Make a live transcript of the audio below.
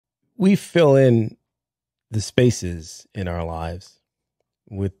we fill in the spaces in our lives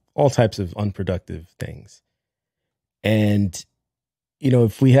with all types of unproductive things. And,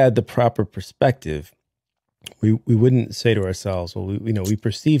 if we had the proper perspective, we wouldn't say to ourselves, well, we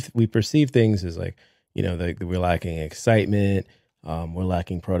perceive things as like, like we're lacking excitement, we're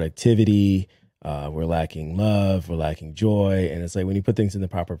lacking productivity, we're lacking love, we're lacking joy. And it's like when you put things in the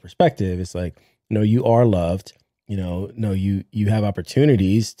proper perspective, it's like, no, you are loved. No, you have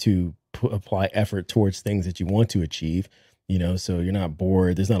opportunities to apply effort towards things that you want to achieve. So you're not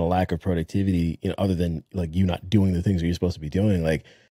bored. There's not a lack of productivity, other than like you not doing the things that you're supposed to be doing. Like